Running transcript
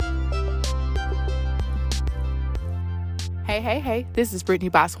Hey, this is Brittany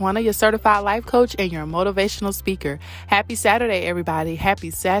Botswana, your certified life coach and your motivational speaker. Happy Saturday, everybody.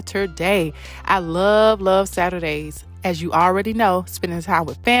 Happy Saturday. I love Saturdays. As you already know, spending time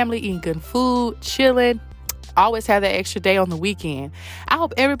with family, eating good food, chilling. Always have that extra day on the weekend. I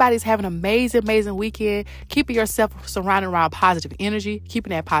hope everybody's having an amazing weekend, keeping yourself surrounded around positive energy,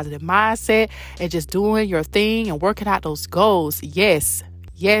 keeping that positive mindset, and just doing your thing and working out those goals. Yes.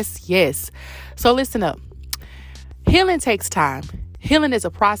 So listen up. Healing takes time. Healing is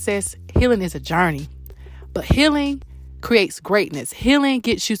a process. Healing is a journey. But healing creates greatness. Healing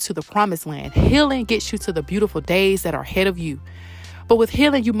gets you to the promised land. Healing gets you to the beautiful days that are ahead of you. But with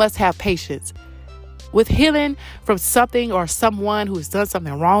healing, you must have patience. With healing from something or someone who has done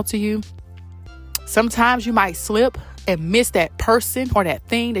something wrong to you, sometimes you might slip and miss that person or that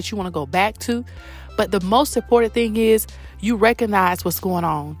thing that you want to go back to. But the most important thing is you recognize what's going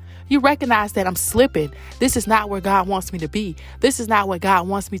on. You recognize that I'm slipping. This is not where God wants me to be. This is not what God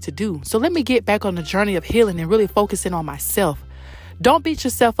wants me to do. So let me get back on the journey of healing and really focusing on myself. Don't beat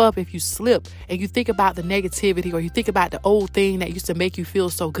yourself up if you slip and you think about the negativity or you think about the old thing that used to make you feel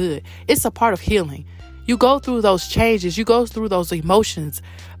so good. It's a part of healing. You go through those changes. You go through those emotions.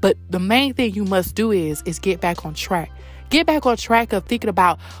 But the main thing you must do is get back on track. Get back on track of thinking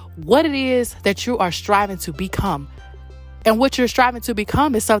about what it is that you are striving to become. And what you're striving to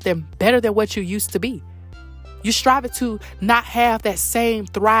become is something better than what you used to be. You're striving to not have that same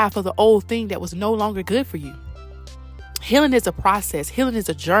thrive for the old thing that was no longer good for you. Healing is a process. Healing is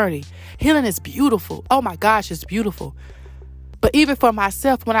a journey. Healing is beautiful. Oh my gosh, it's beautiful. But even for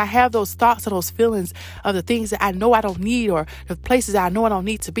myself, when I have those thoughts or those feelings of the things that I know I don't need or the places that I know I don't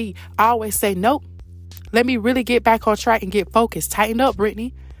need to be, I always say, nope, let me really get back on track and get focused. Tighten up,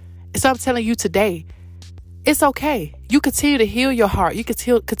 Brittany. So I'm telling you today, it's okay. You continue to heal your heart. You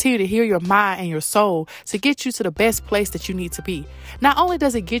continue to heal your mind and your soul to get you to the best place that you need to be. Not only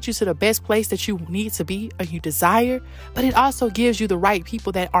does it get you to the best place that you need to be or you desire, but it also gives you the right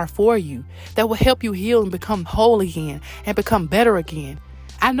people that are for you, that will help you heal and become whole again and become better again.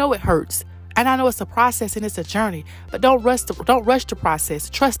 I know it hurts, and I know it's a process and it's a journey, but don't rush the process.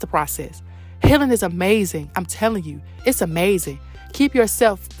 Trust the process. Healing is amazing. I'm telling you, it's amazing. Keep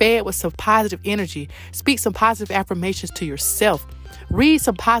yourself fed with some positive energy. Speak some positive affirmations to yourself. Read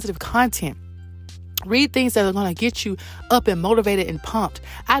some positive content. Read things that are going to get you up and motivated and pumped.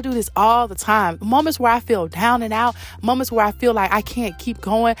 I do this all the time. Moments where I feel down and out, moments where I feel like I can't keep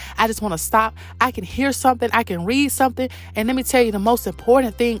going, I just want to stop. I can hear something, I can read something. And let me tell you the most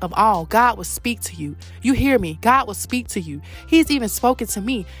important thing of all, God will speak to you. You hear me? God will speak to you. He's even spoken to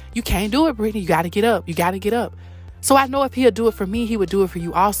me. You can't do it, Brittany. You got to get up. You got to get up. So I know if he'll do it for me, he would do it for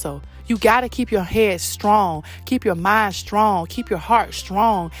you also. You got to keep your head strong, keep your mind strong, keep your heart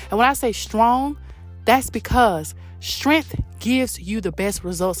strong. And when I say strong, that's because strength gives you the best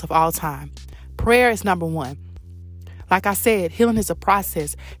results of all time. Prayer is number one. Like I said, healing is a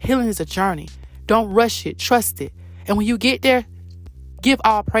process. Healing is a journey. Don't rush it. Trust it. And when you get there, give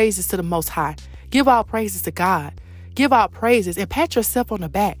all praises to the Most High. Give all praises to God. Give out praises and pat yourself on the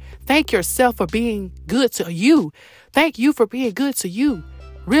back. Thank yourself for being good to you. Thank you for being good to you.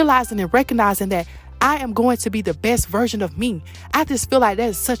 Realizing and recognizing that I am going to be the best version of me. I just feel like that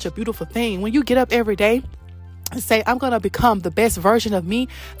is such a beautiful thing. When you get up every day and say, I'm going to become the best version of me,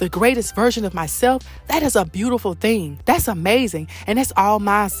 the greatest version of myself, that is a beautiful thing. That's amazing. And that's all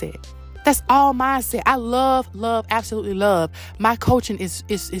mindset. That's all mindset. I absolutely love. My coaching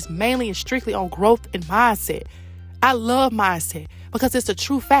is mainly and strictly on growth and mindset. I love mindset because it's a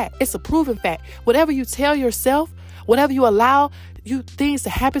true fact. It's a proven fact. Whatever you tell yourself, whatever you allow things to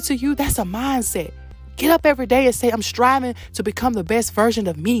happen to you, that's a mindset. Get up every day and say, I'm striving to become the best version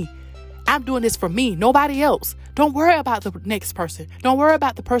of me. I'm doing this for me, nobody else. Don't worry about the next person. Don't worry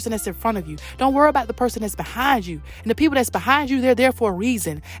about the person that's in front of you. Don't worry about the person that's behind you. And the people that's behind you, they're there for a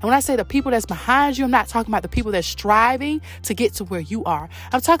reason. And when I say the people that's behind you, I'm not talking about the people that's striving to get to where you are.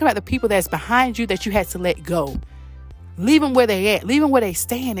 I'm talking about the people that's behind you that you had to let go. Leave them where they at. Leave them where they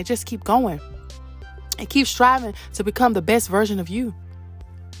stand and just keep going. And keep striving to become the best version of you.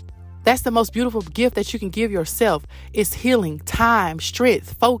 That's the most beautiful gift that you can give yourself. It's healing, time,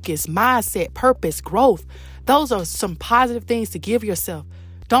 strength, focus, mindset, purpose, growth. Those are some positive things to give yourself.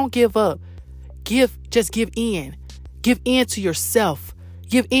 Don't give up. Just give in. Give in to yourself.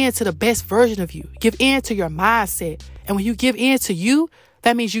 Give in to the best version of you. Give in to your mindset. And when you give in to you,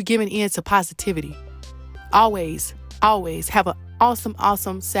 that means you're giving in to positivity. Always have an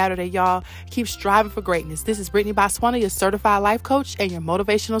awesome Saturday, y'all. Keep striving for greatness. This is Brittany Botswana, your certified life coach and your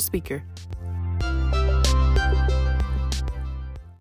motivational speaker.